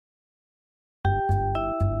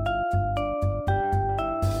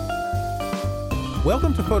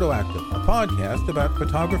Welcome to Photoactive, a podcast about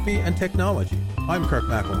photography and technology. I'm Kirk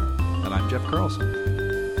McElhearn. And I'm Jeff Carlson.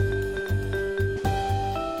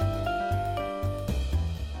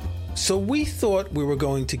 So we thought we were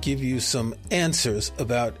going to give you some answers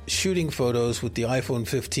about shooting photos with the iPhone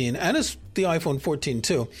 15 and the iPhone 14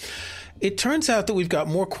 too. It turns out that we've got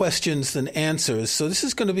more questions than answers, so this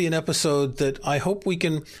is going to be an episode that I hope we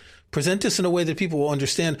can present this in a way that people will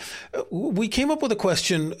understand. We came up with a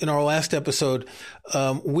question in our last episode,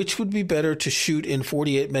 which would be better to shoot in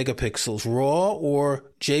 48 megapixels, RAW or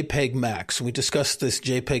JPEG Max? We discussed this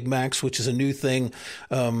JPEG Max, which is a new thing,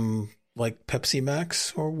 like Pepsi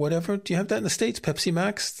Max or whatever. Do you have that in the States, Pepsi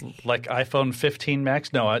Max? Like iPhone 15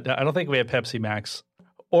 Max? No, I don't think we have Pepsi Max.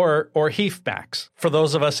 Or HEIF Max, for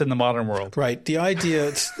those of us in the modern world. Right. The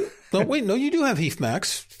idea... No, you do have HEIF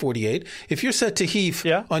Max 48. If you're set to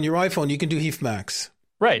HEIF on your iPhone, you can do HEIF Max.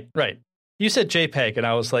 Right. You said JPEG, and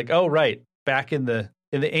I was like, oh, right, back in the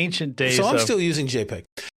ancient days. So I'm still using JPEG.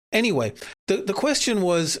 Anyway, the question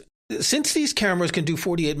was, since these cameras can do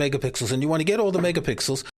 48 megapixels and you want to get all the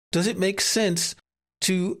megapixels, does it make sense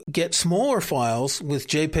to get smaller files with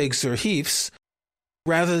JPEGs or HEIFs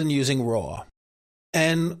rather than using RAW?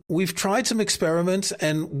 And we've tried some experiments,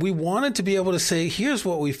 and we wanted to be able to say, here's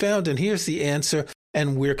what we found, and here's the answer,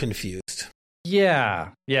 and we're confused.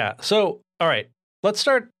 Yeah. So, all right, let's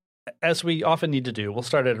start, as we often need to do, we'll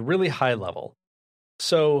start at a really high level.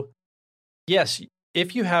 So, yes,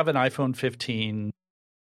 if you have an iPhone 15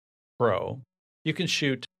 Pro, you can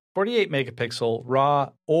shoot 48 megapixel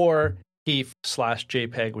RAW or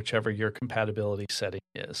HEIF/JPEG, whichever your compatibility setting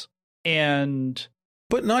is.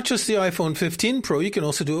 But not just the iPhone 15 Pro. You can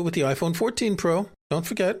also do it with the iPhone 14 Pro. Don't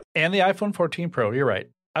forget. And the iPhone 14 Pro. You're right.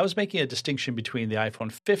 I was making a distinction between the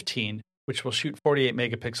iPhone 15, which will shoot 48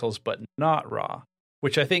 megapixels but not RAW,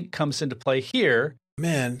 which I think comes into play here.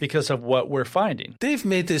 Man, because of what we're finding. They've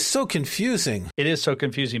made this so confusing. It is so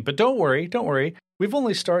confusing. But don't worry. We've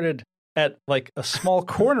only started at like a small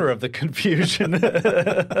corner of the confusion.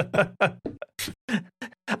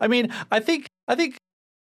 I mean, I think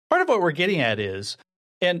part of what we're getting at is,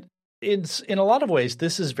 and in a lot of ways,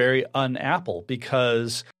 this is very un-Apple,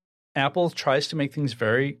 because Apple tries to make things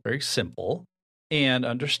very, very simple and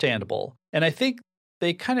understandable. And I think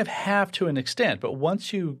they kind of have to an extent. But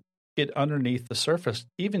once you get underneath the surface,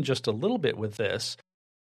 even just a little bit with this,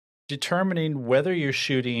 determining whether you're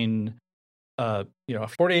shooting a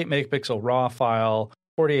 48 megapixel RAW file,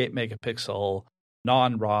 48 megapixel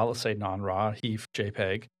non-RAW, let's say non-RAW, HEIF,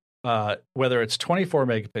 JPEG, whether it's 24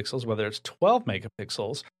 megapixels, whether it's 12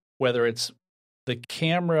 megapixels, whether it's the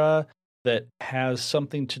camera that has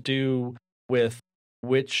something to do with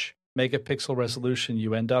which megapixel resolution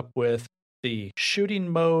you end up with, the shooting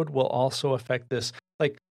mode will also affect this.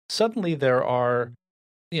 Like, suddenly there are,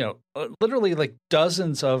 literally like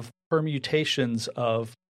dozens of permutations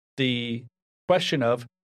of the question of,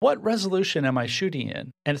 what resolution am I shooting in?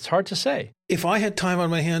 And it's hard to say. If I had time on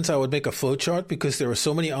my hands, I would make a flowchart, because there are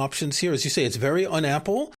so many options here. As you say, it's very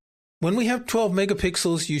un-Apple. When we have 12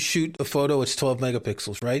 megapixels, you shoot a photo, it's 12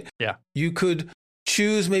 megapixels, right? Yeah. You could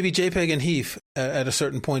choose maybe JPEG and HEIF at a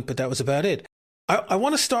certain point, but that was about it. I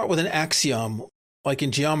want to start with an axiom, like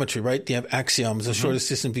in geometry, right? You have axioms. The shortest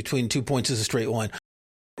distance between 2 points is a straight line.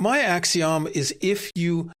 My axiom is, if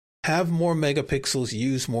you have more megapixels,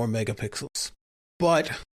 use more megapixels. But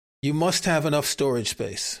you must have enough storage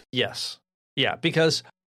space. Yes. Yeah, because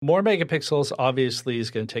more megapixels obviously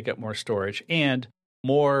is going to take up more storage, and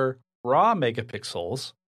more raw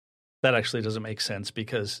megapixels. That actually doesn't make sense,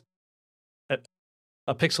 because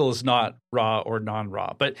a pixel is not raw or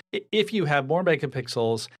non-raw. But if you have more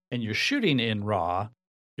megapixels and you're shooting in RAW,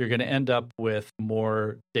 you're going to end up with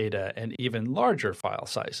more data and even larger file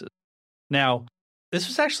sizes. Now, this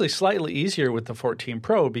was actually slightly easier with the 14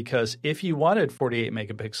 Pro, because if you wanted 48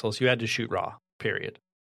 megapixels, you had to shoot RAW, period.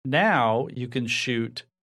 Now you can shoot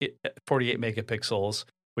 48 megapixels,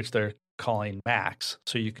 which they're calling Max.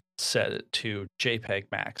 So you can set it to JPEG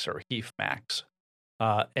Max or HEIF Max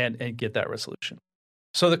and get that resolution.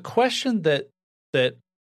 So the question that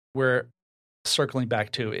we're circling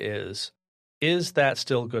back to is that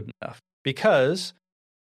still good enough? Because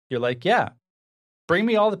you're like, yeah, bring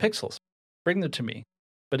me all the pixels. Bring them to me.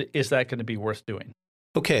 But is that going to be worth doing?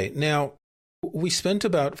 Okay, now we spent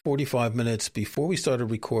about 45 minutes before we started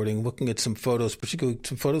recording looking at some photos, particularly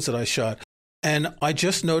some photos that I shot. And I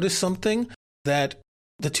just noticed something, that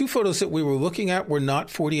the two photos that we were looking at were not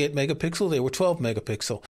 48 megapixel, they were 12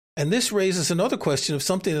 megapixel. And this raises another question of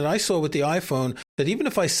something that I saw with the iPhone, that even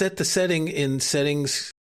if I set the setting in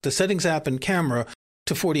the settings app and camera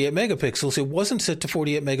to 48 megapixels, it wasn't set to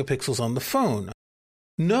 48 megapixels on the phone.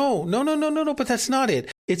 No. But that's not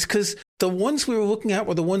it. It's because the ones we were looking at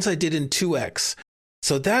were the ones I did in 2x.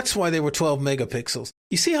 So that's why they were 12 megapixels.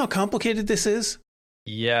 You see how complicated this is?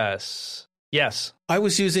 Yes. I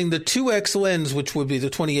was using the 2x lens, which would be the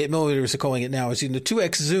 28 millimeters, they're calling it now. I was using the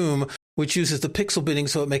 2x zoom, which uses the pixel binning,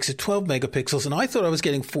 so it makes it 12 megapixels. And I thought I was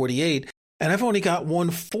getting 48, and I've only got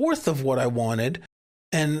 1/4 of what I wanted.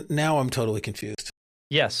 And now I'm totally confused.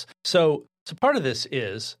 Yes. So part of this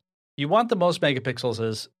is you want the most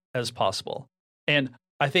megapixels as possible. And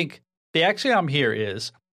I think the axiom here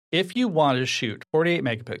is if you want to shoot 48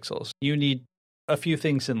 megapixels, you need a few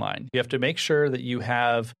things in line. You have to make sure that you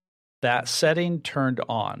have that setting turned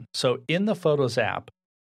on. So in the Photos app,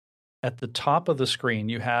 at the top of the screen,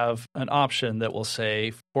 you have an option that will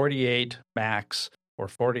say 48 max or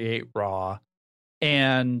 48 raw.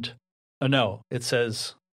 And no, it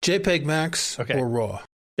says JPEG max or raw.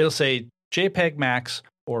 It'll say JPEG max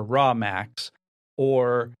or raw max,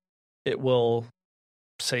 or it will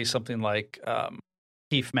say something like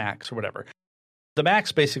TIFF max or whatever. The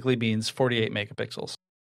max basically means 48 megapixels.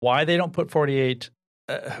 Why they don't put 48,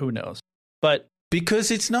 who knows? But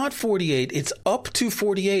because it's not 48, it's up to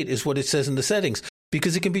 48 is what it says in the settings.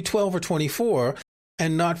 Because it can be 12 or 24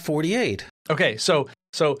 and not 48. Okay, so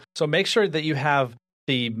make sure that you have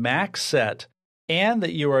the max set and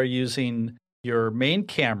that you are using your main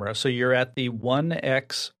camera, so you're at the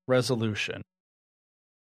 1x resolution.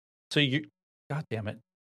 So God damn it.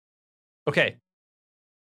 Okay.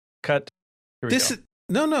 Cut. Here we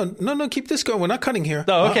go. No, keep this going. We're not cutting here.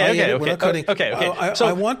 No, okay. We're not cutting. Okay. So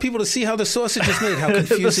I want people to see how the sausage is made, how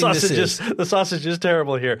confusing this is. The sausage is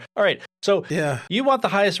terrible here. All right. So you want the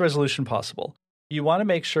highest resolution possible. You want to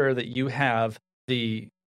make sure that you have the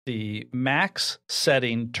max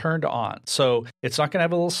setting turned on. So it's not going to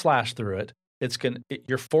have a little slash through it.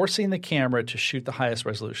 You're forcing the camera to shoot the highest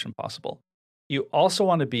resolution possible. You also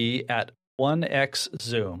want to be at 1x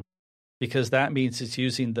zoom, because that means it's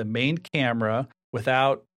using the main camera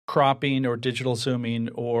without cropping or digital zooming,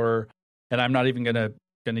 and I'm not even going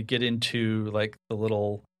to get into like the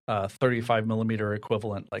little 35 millimeter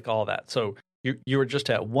equivalent, like all that. So you are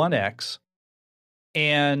just at 1x,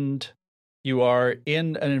 and you are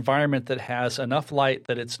in an environment that has enough light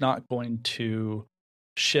that it's not going to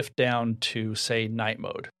shift down to, say, night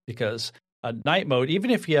mode, because night mode,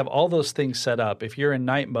 even if you have all those things set up, if you're in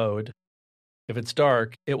night mode, if it's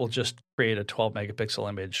dark, it will just create a 12 megapixel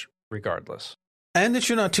image regardless. And that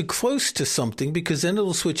you're not too close to something, because then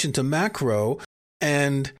it'll switch into macro.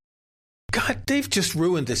 And God, they've just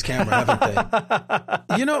ruined this camera, haven't they?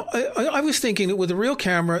 I was thinking that with a real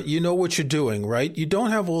camera, you know what you're doing, right? You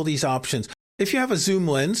don't have all these options. If you have a zoom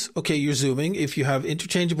lens, okay, you're zooming. If you have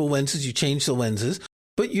interchangeable lenses, you change the lenses.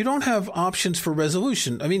 But you don't have options for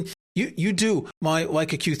resolution. I mean, you do. My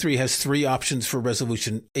Leica Q3 has 3 options for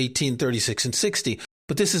resolution, 18, 36, and 60.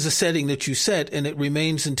 But this is a setting that you set, and it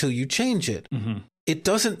remains until you change it. Mm-hmm. It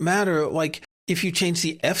doesn't matter, like, if you change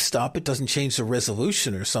the f-stop, it doesn't change the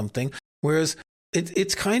resolution or something. Whereas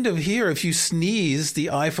it's kind of here, if you sneeze, the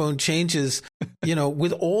iPhone changes,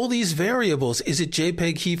 with all these variables. Is it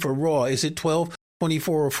JPEG, HEIF, or RAW? Is it 12,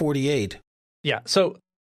 24, or 48? Yeah, so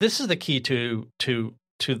this is the key to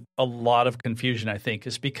a lot of confusion, I think,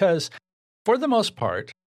 is because for the most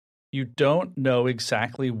part, you don't know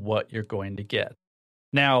exactly what you're going to get.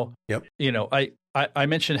 Now, I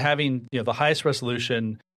mentioned having the highest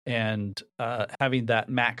resolution and having that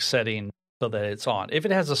max setting so that it's on. If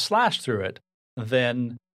it has a slash through it,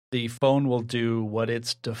 then the phone will do what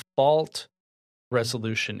its default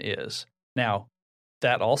resolution is. Now,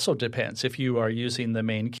 that also depends. If you are using the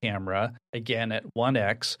main camera, again at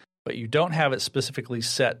 1x, but you don't have it specifically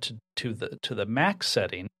set to the max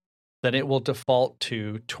setting, then it will default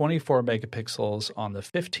to 24 megapixels on the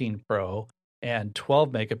 15 Pro and 12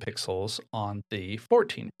 megapixels on the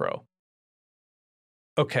 14 Pro.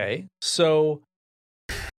 Okay, so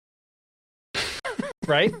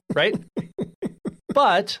right?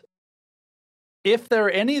 But if there are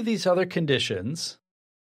any of these other conditions,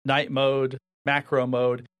 night mode, macro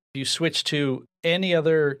mode, if you switch to any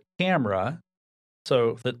other camera,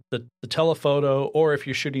 so the telephoto, or if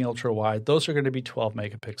you're shooting ultra wide, those are going to be 12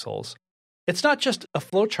 megapixels. It's not just a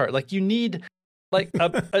flowchart. Like, you need like a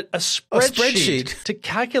spreadsheet to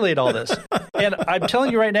calculate all this. And I'm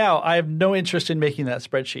telling you right now, I have no interest in making that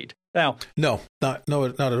spreadsheet. Now, not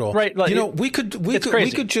at all. Right? Like, we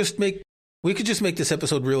could just make this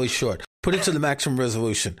episode really short. Put it to the maximum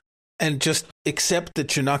resolution, and just accept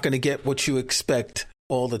that you're not going to get what you expect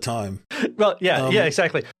all the time. Well, yeah,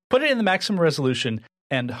 exactly. Put it in the maximum resolution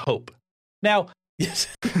and hope. Now, yes.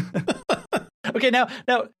 Okay, now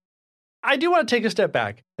I do want to take a step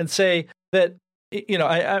back and say that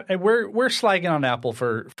we're slagging on Apple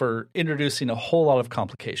for introducing a whole lot of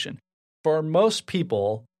complication. For most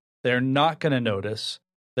people, they're not going to notice.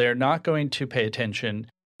 They're not going to pay attention,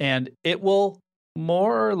 and it will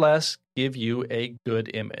more or less give you a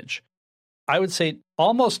good image. I would say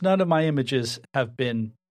almost none of my images have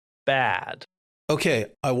been bad. Okay,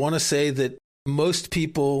 I want to say that most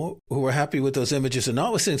people who are happy with those images are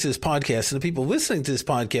not listening to this podcast, and the people listening to this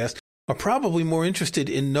podcast are probably more interested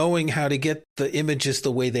in knowing how to get the images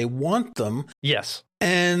the way they want them. Yes.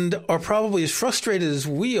 And are probably as frustrated as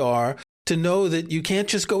we are to know that you can't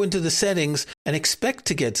just go into the settings and expect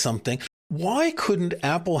to get something. Why couldn't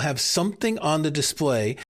Apple have something on the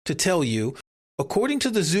display to tell you, according to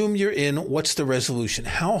the zoom you're in, what's the resolution?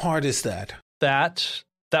 How hard is that?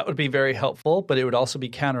 That would be very helpful, but it would also be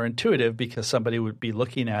counterintuitive because somebody would be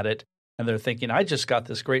looking at it and they're thinking, I just got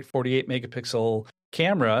this great 48 megapixel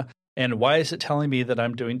camera, and why is it telling me that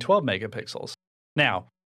I'm doing 12 megapixels? Now,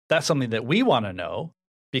 that's something that we want to know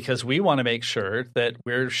because we want to make sure that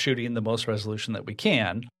we're shooting the most resolution that we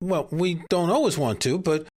can. Well, we don't always want to,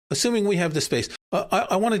 but assuming we have the space.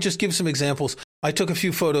 I want to just give some examples. I took a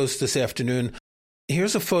few photos this afternoon.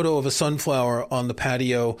 Here's a photo of a sunflower on the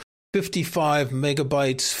patio, 55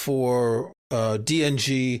 megabytes for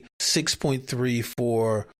DNG, 6.3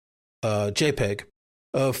 for JPEG.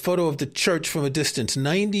 A photo of the church from a distance,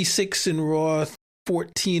 96 in RAW,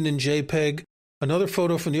 14 in JPEG. Another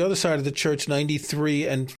photo from the other side of the church, 93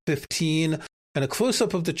 and 15. And a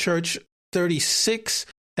close-up of the church, 36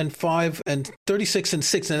 and 5 and 36 and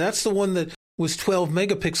 6. And that's the one that was 12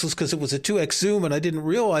 megapixels because it was a 2x zoom, and I didn't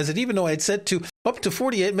realize it. Even though I had set to up to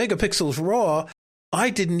 48 megapixels RAW, I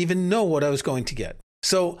didn't even know what I was going to get.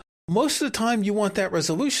 So most of the time you want that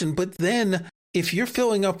resolution, but then if you're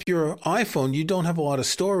filling up your iPhone, you don't have a lot of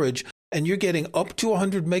storage, and you're getting up to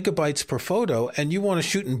 100 megabytes per photo, and you want to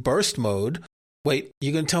shoot in burst mode. Wait,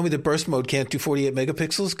 you're going to tell me that burst mode can't do 48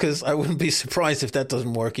 megapixels? Because I wouldn't be surprised if that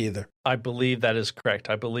doesn't work either. I believe that is correct.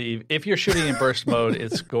 I believe if you're shooting in burst mode,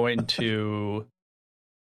 it's going to...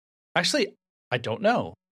 Actually, I don't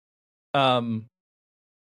know.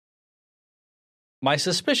 My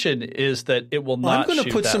suspicion is that it will not. I'm going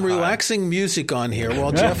to put some relaxing music on here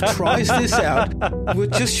while Jeff tries this out. We're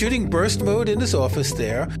just shooting burst mode in his office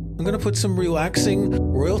there. I'm going to put some relaxing,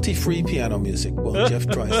 royalty-free piano music while Jeff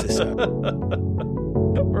tries this out.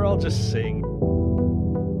 We're all just sing.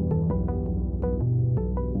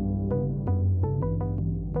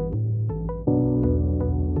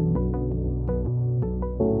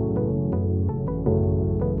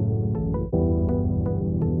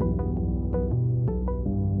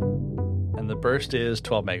 Burst is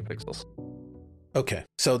 12 megapixels. Okay,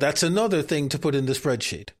 so that's another thing to put in the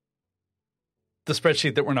spreadsheet. The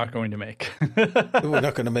spreadsheet that we're not going to make. We're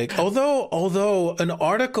not going to make. Although an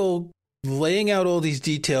article laying out all these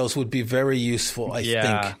details would be very useful, I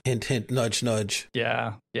think. Hint, hint, nudge, nudge.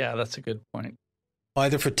 Yeah, that's a good point.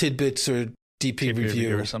 Either for tidbits or DP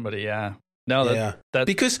review or somebody. Yeah. No, that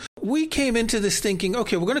because we came into this thinking,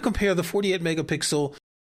 okay, we're going to compare the 48 megapixel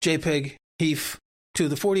JPEG HEIF to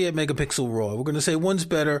the 48 megapixel RAW. We're going to say one's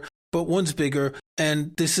better, but one's bigger.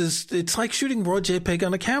 And it's like shooting raw JPEG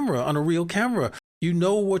on a camera, on a real camera. You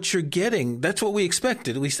know what you're getting. That's what we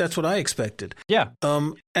expected. At least that's what I expected. Yeah.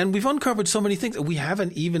 And we've uncovered so many things. We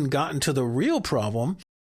haven't even gotten to the real problem,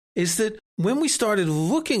 is that when we started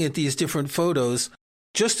looking at these different photos,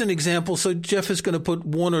 just an example. So Jeff is going to put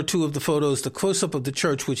one or two of the photos, the close-up of the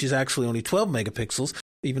church, which is actually only 12 megapixels,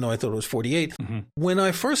 even though I thought it was 48. Mm-hmm. When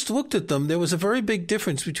I first looked at them, there was a very big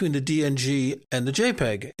difference between the DNG and the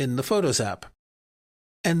JPEG in the Photos app.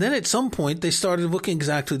 And then at some point, they started looking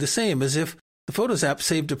exactly the same, as if the Photos app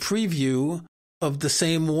saved a preview of the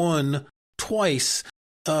same one twice.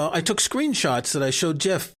 I took screenshots that I showed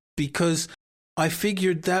Jeff because I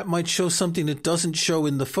figured that might show something that doesn't show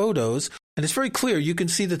in the photos. And it's very clear. You can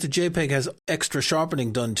see that the JPEG has extra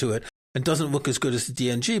sharpening done to it and doesn't look as good as the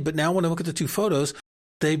DNG. But now when I look at the two photos,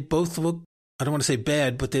 they both look, I don't want to say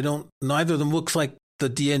bad, but neither of them looks like the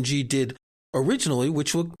DNG did originally,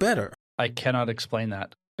 which looked better. I cannot explain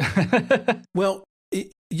that. Well,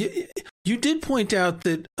 you did point out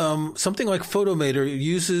that something like Photomator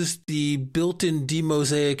uses the built-in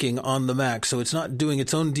demosaicing on the Mac, so it's not doing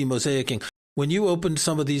its own demosaicing. When you opened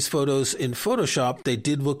some of these photos in Photoshop, they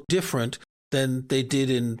did look different than they did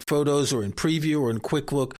in Photos or in Preview or in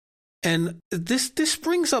Quick Look. And this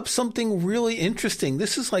brings up something really interesting.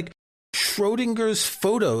 This is like Schrodinger's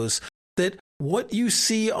photos, that what you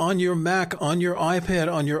see on your Mac, on your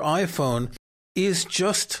iPad, on your iPhone is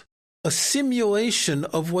just a simulation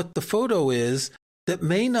of what the photo is. that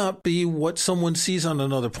may not be what someone sees on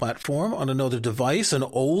another platform, on another device, an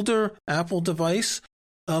older Apple device,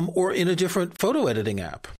 or in a different photo editing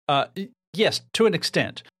app. Yes, to an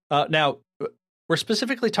extent. Now, we're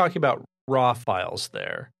specifically talking about RAW files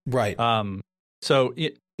there. Right. So,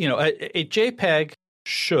 a JPEG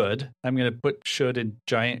should, I'm going to put should in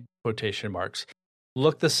giant quotation marks,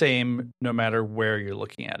 look the same no matter where you're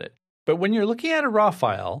looking at it. But when you're looking at a RAW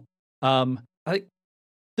file,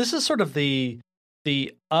 this is sort of the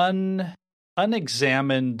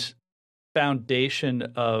unexamined foundation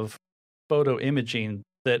of photo imaging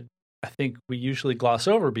that I think we usually gloss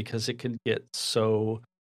over because it can get so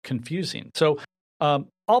confusing. So I'll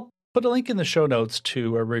put a link in the show notes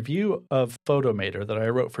to a review of Photomator that I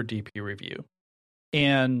wrote for DP Review.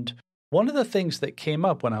 And one of the things that came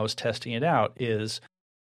up when I was testing it out is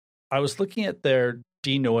I was looking at their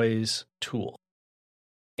denoise tool.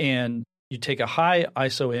 And you take a high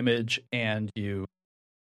ISO image and you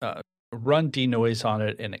run denoise on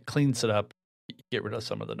it, and it cleans it up, get rid of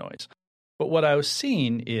some of the noise. But what I was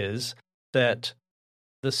seeing is that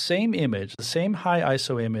the same image, the same high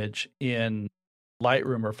ISO image in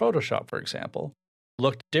Lightroom or Photoshop, for example,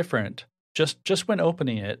 looked different just when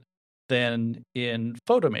opening it than in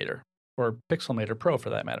Photomator or Pixelmator Pro, for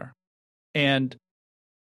that matter. And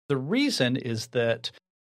the reason is that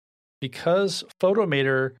because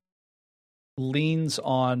Photomator leans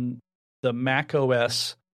on the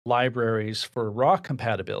macOS libraries for RAW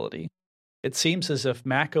compatibility, it seems as if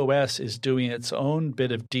macOS is doing its own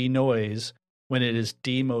bit of denoise when it is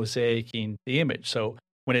demosaicing the image. So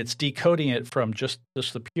when it's decoding it from just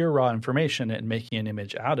the pure raw information and making an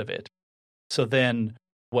image out of it. So then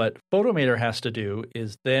what Photomator has to do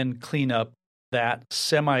is then clean up that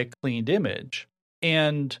semi-cleaned image.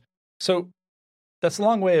 And so that's a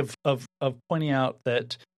long way of pointing out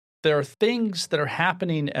that there are things that are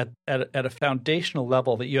happening at a foundational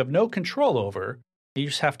level that you have no control over. You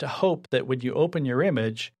just have to hope that when you open your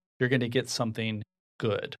image, you're going to get something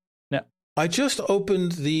good. Now, I just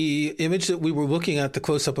opened the image that we were looking at, the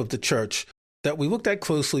close-up of the church, that we looked at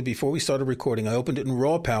closely before we started recording. I opened it in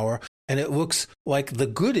RAW Power, and it looks like the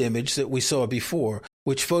good image that we saw before,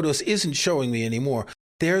 which Photos isn't showing me anymore.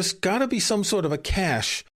 There's got to be some sort of a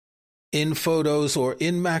cache in Photos or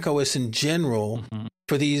in macOS in general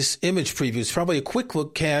for these image previews. Probably a quick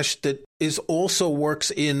look cache that also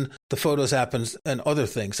works in the Photos app and other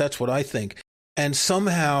things. That's what I think. And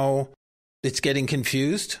somehow it's getting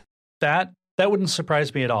confused. That wouldn't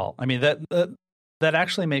surprise me at all. I mean, that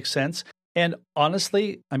actually makes sense. And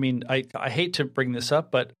honestly, I mean, I hate to bring this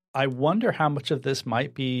up, but I wonder how much of this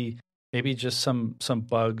might be maybe just some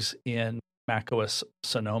bugs in macOS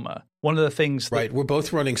Sonoma. One of the things right, we're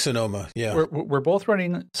both running Sonoma. Yeah, we're both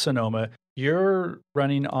running Sonoma. You're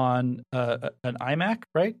running on an iMac,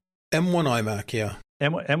 right? M1 iMac, yeah.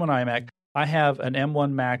 M1 iMac. I have an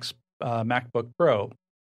M1 Max MacBook Pro.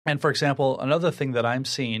 And for example, another thing that I'm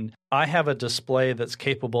seeing, I have a display that's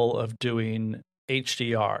capable of doing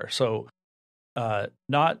HDR. So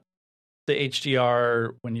not the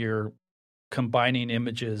HDR when you're combining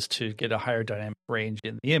images to get a higher dynamic range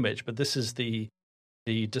in the image, but this is the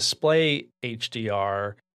display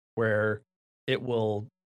HDR where it will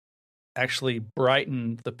actually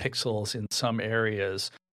brighten the pixels in some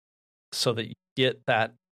areas so that you get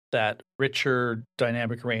that richer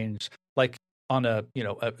dynamic range, like on a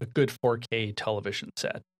good 4K television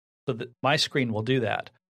set. So that my screen will do that.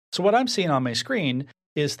 So what I'm seeing on my screen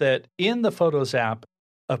is that in the Photos app,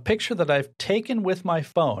 a picture that I've taken with my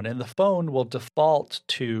phone, and the phone will default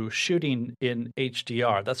to shooting in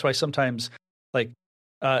HDR. That's why sometimes, like,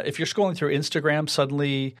 if you're scrolling through Instagram,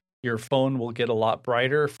 suddenly your phone will get a lot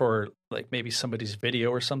brighter for like maybe somebody's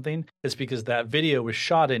video or something. It's because that video was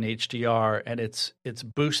shot in HDR, and it's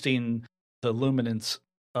boosting the luminance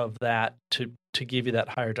of that to give you that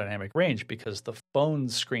higher dynamic range because the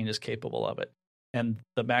phone's screen is capable of it, and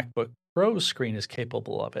the MacBook Pro's screen is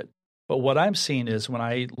capable of it. But what I'm seeing is when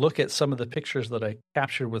I look at some of the pictures that I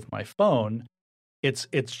captured with my phone, it's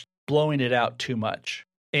blowing it out too much.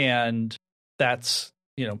 And that's,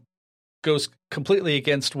 goes completely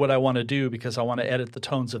against what I want to do because I want to edit the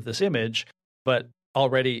tones of this image, but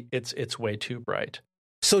already it's way too bright.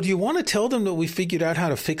 So do you want to tell them that we figured out how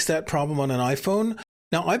to fix that problem on an iPhone?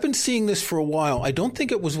 Now, I've been seeing this for a while. I don't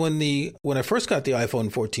think it was when I first got the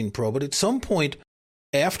iPhone 14 Pro, but at some point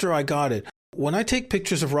after I got it, when I take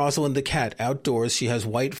pictures of Rosalind the cat outdoors, she has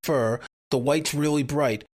white fur. The white's really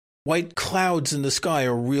bright. White clouds in the sky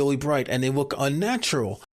are really bright, and they look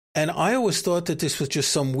unnatural. And I always thought that this was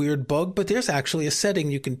just some weird bug, but there's actually a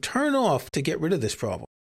setting you can turn off to get rid of this problem.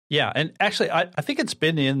 Yeah, and actually, I think it's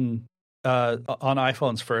been in on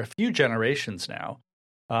iPhones for a few generations now.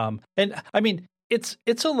 And I mean, it's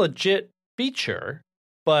a legit feature,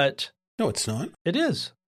 but no, it's not. It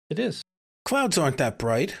is. It is. Clouds aren't that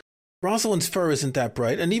bright. Rosalind's fur isn't that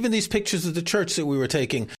bright. And even these pictures of the church that we were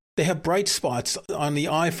taking, they have bright spots on the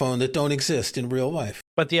iPhone that don't exist in real life.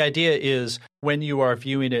 But the idea is when you are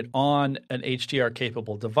viewing it on an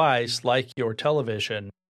HDR-capable device like your television,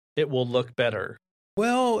 it will look better.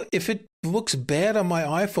 Well, if it looks bad on my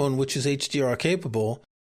iPhone, which is HDR-capable,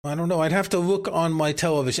 I don't know. I'd have to look on my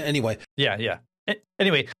television. Anyway. Yeah.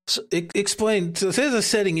 Anyway. So, explain. So there's a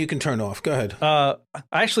setting you can turn off. Go ahead. I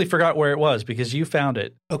actually forgot where it was because you found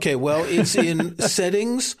it. Okay, well, it's in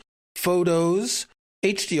Settings, Photos,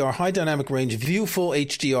 HDR, High Dynamic Range, View Full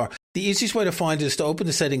HDR. The easiest way to find it is to open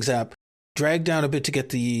the Settings app, drag down a bit to get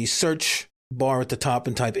the search bar at the top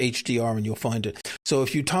and type HDR and you'll find it. So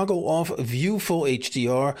if you toggle off View Full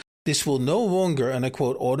HDR, this will no longer, and I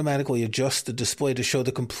quote, automatically adjust the display to show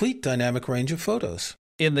the complete dynamic range of photos.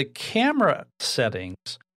 In the camera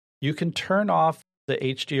settings, you can turn off the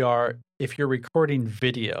HDR if you're recording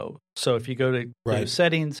video. So if you go to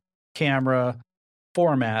Settings, Camera,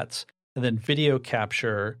 Formats, and then Video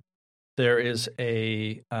Capture, there is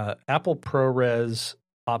a Apple ProRes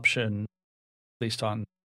option, at least on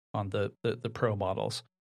the Pro models,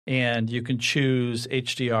 and you can choose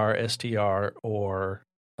HDR, SDR, or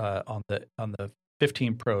on the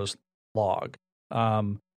 15 Pro's log.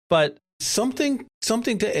 But something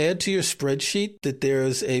to add to your spreadsheet that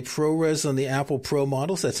there's a ProRes on the Apple Pro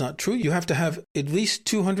models. That's not true. You have to have at least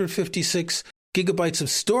 256 gigabytes of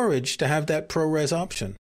storage to have that ProRes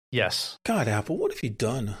option. Yes. God, Apple, what have you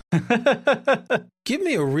done? Give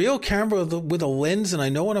me a real camera with a lens and I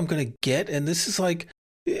know what I'm going to get. And this is like,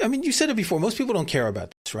 I mean, you said it before. Most people don't care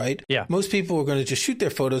about this, right? Yeah. Most people are going to just shoot their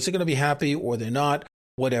photos. They're going to be happy or they're not,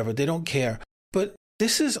 whatever. They don't care. But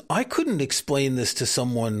I couldn't explain this to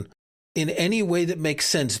someone in any way that makes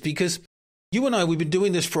sense because you and I, we've been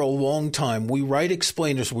doing this for a long time. We write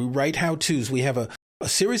explainers. We write how-tos. We have a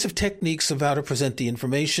series of techniques of how to present the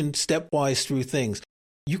information stepwise through things.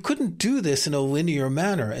 You couldn't do this in a linear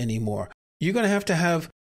manner anymore. You're going to have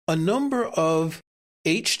a number of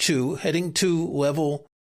H2, heading 2 level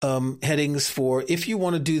headings for if you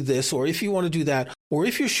want to do this or if you want to do that, or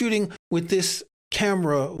if you're shooting with this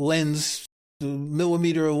camera lens,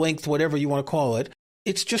 millimeter length, whatever you want to call it.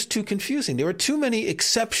 It's just too confusing. There are too many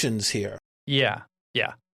exceptions here. Yeah.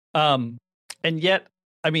 And yet,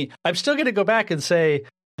 I mean, I'm still going to go back and say,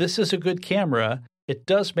 this is a good camera. It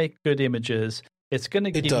does make good images. It's going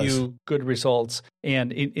to give you good results.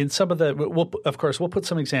 And in some of the, we'll put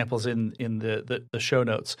some examples in the show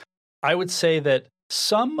notes. I would say that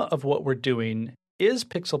some of what we're doing is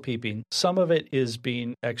pixel peeping. Some of it is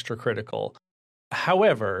being extra critical.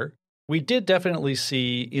 However, we did definitely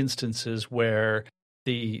see instances where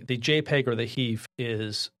the JPEG or the HEIF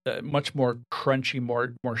is much more crunchy,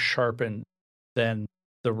 more sharpened than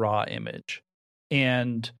the raw image.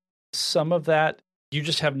 And some of that you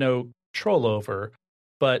just have no control over.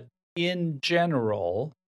 But in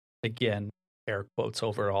general, again, air quotes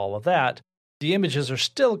over all of that, the images are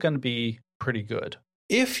still going to be pretty good.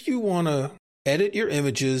 If you want to edit your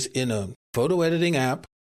images in a photo editing app,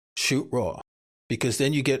 shoot raw, because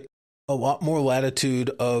then you get a lot more latitude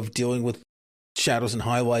of dealing with shadows and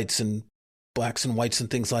highlights and blacks and whites and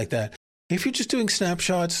things like that. If you're just doing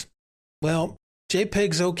snapshots, well,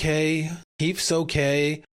 JPEG's okay, HEIF's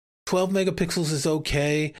okay, 12 megapixels is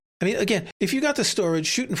okay. I mean, again, if you got the storage,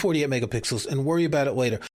 shoot in 48 megapixels and worry about it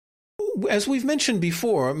later. As we've mentioned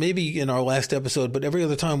before, maybe in our last episode, but every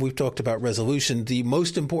other time we've talked about resolution, the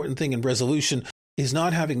most important thing in resolution is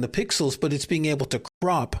not having the pixels, but it's being able to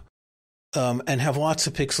crop and have lots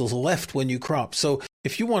of pixels left when you crop. So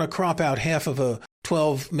if you want to crop out half of a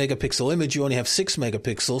 12 megapixel image, you only have 6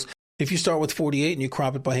 megapixels. If you start with 48 and you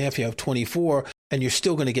crop it by half, you have 24, and you're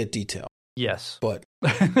still going to get detail. Yes. But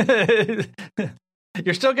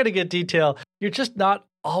you're still going to get detail. You're just not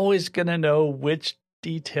always going to know which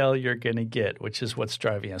detail you're going to get, which is what's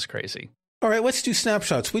driving us crazy. All right, let's do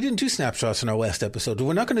snapshots. We didn't do snapshots in our last episode.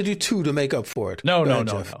 We're not going to do 2 to make up for it. No.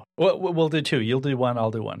 We'll do 2. You'll do 1, I'll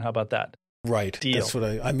do 1. How about that? Right. Deal. That's what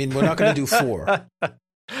I mean, we're not going to do 4.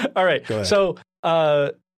 All right. So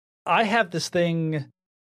I have this thing.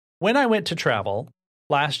 When I went to travel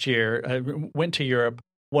last year, I went to Europe.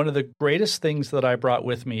 One of the greatest things that I brought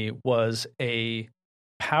with me was a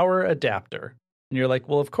power adapter. And you're like,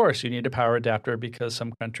 well, of course you need a power adapter because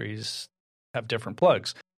some countries have different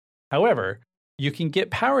plugs. However, you can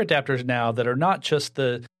get power adapters now that are not just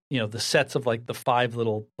the sets of like the 5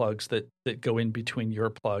 little plugs that go in between your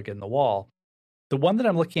plug and the wall. The one that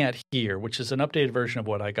I'm looking at here, which is an updated version of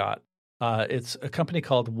what I got, It's a company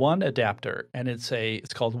called One Adapter, and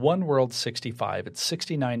it's called One World 65. It's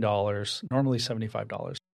 $69, normally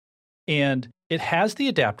 $75. And it has the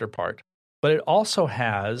adapter part, but it also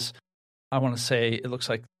has, I want to say, it looks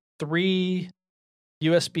like 3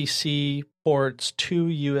 USB-C ports, 2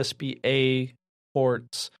 USB-A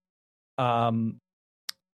ports.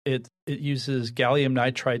 It uses gallium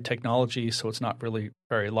nitride technology, so it's not really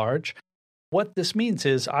very large. What this means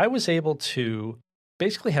is I was able to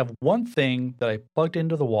basically have one thing that I plugged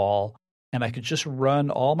into the wall, and I could just run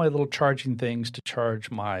all my little charging things to charge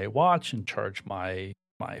my watch and charge my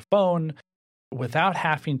phone without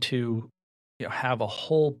having to have a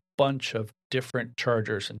whole bunch of different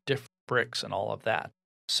chargers and different bricks and all of that.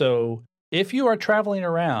 So if you are traveling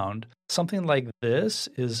around, something like this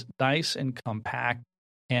is nice and compact,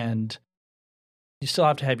 and you still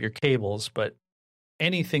have to have your cables, but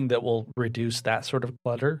anything that will reduce that sort of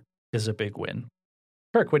clutter is a big win.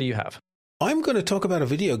 Kirk, what do you have? I'm going to talk about a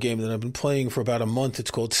video game that I've been playing for about a month.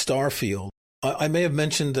 It's called Starfield. I may have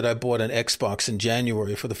mentioned that I bought an Xbox in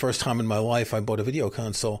January. For the first time in my life, I bought a video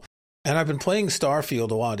console. And I've been playing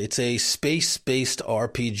Starfield a lot. It's a space-based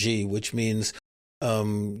RPG, which means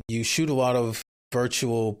you shoot a lot of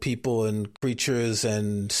virtual people and creatures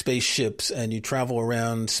and spaceships, and you travel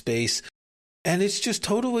around space. And it's just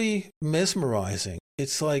totally mesmerizing.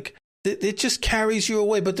 It's like, it just carries you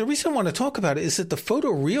away. But the reason I want to talk about it is that the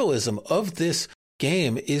photorealism of this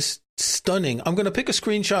game is stunning. I'm going to pick a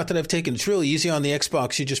screenshot that I've taken. It's really easy on the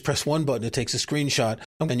Xbox. You just press one button, it takes a screenshot,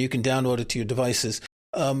 and you can download it to your devices.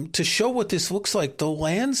 To show what this looks like, the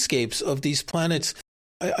landscapes of these planets,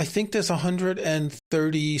 I think there's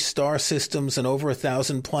 130 star systems and over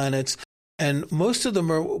 1,000 planets, and most of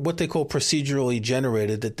them are what they call procedurally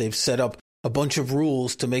generated, that they've set up a bunch of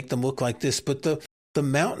rules to make them look like this. But the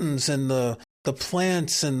mountains and the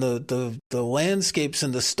plants and the landscapes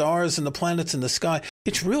and the stars and the planets in the sky,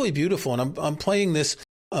 it's really beautiful. And I'm playing this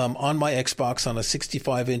on my Xbox on a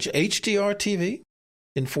 65-inch HDR TV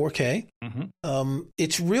in 4K. Mm-hmm.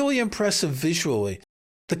 It's really impressive visually.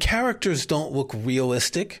 The characters don't look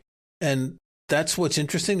realistic, and that's what's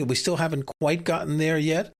interesting. We still haven't quite gotten there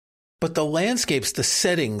yet. But the landscapes, the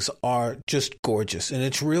settings are just gorgeous. And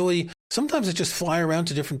it's really, sometimes I just fly around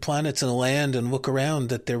to different planets and land and look around,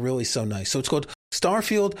 that they're really so nice. So it's called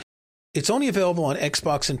Starfield. It's only available on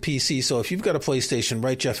Xbox and PC. So if you've got a PlayStation,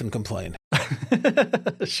 write Jeff and complain.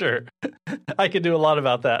 Sure. I can do a lot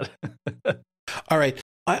about that. All right.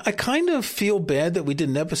 I kind of feel bad that we did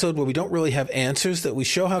an episode where we don't really have answers, that we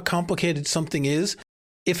show how complicated something is.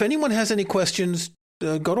 If anyone has any questions,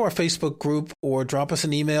 go to our Facebook group or drop us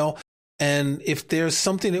an email. And if there's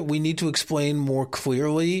something that we need to explain more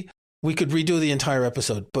clearly, we could redo the entire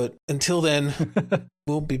episode. But until then,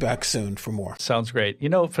 we'll be back soon for more. Sounds great.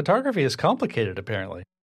 Photography is complicated, apparently.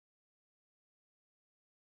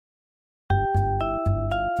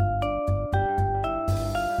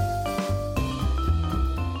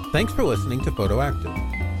 Thanks for listening to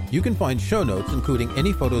Photoactive. You can find show notes, including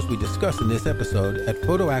any photos we discuss in this episode, at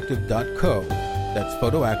photoactive.co. That's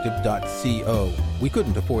photoactive.co. We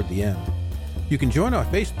couldn't afford the end. You can join our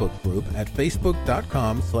Facebook group at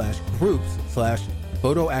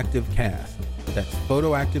facebook.com/groups/photoactivecast. That's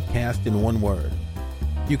photoactivecast in one word.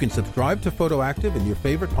 You can subscribe to Photoactive in your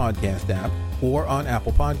favorite podcast app or on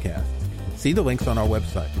Apple Podcasts. See the links on our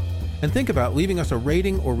website. And think about leaving us a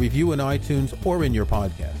rating or review in iTunes or in your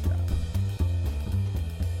podcast.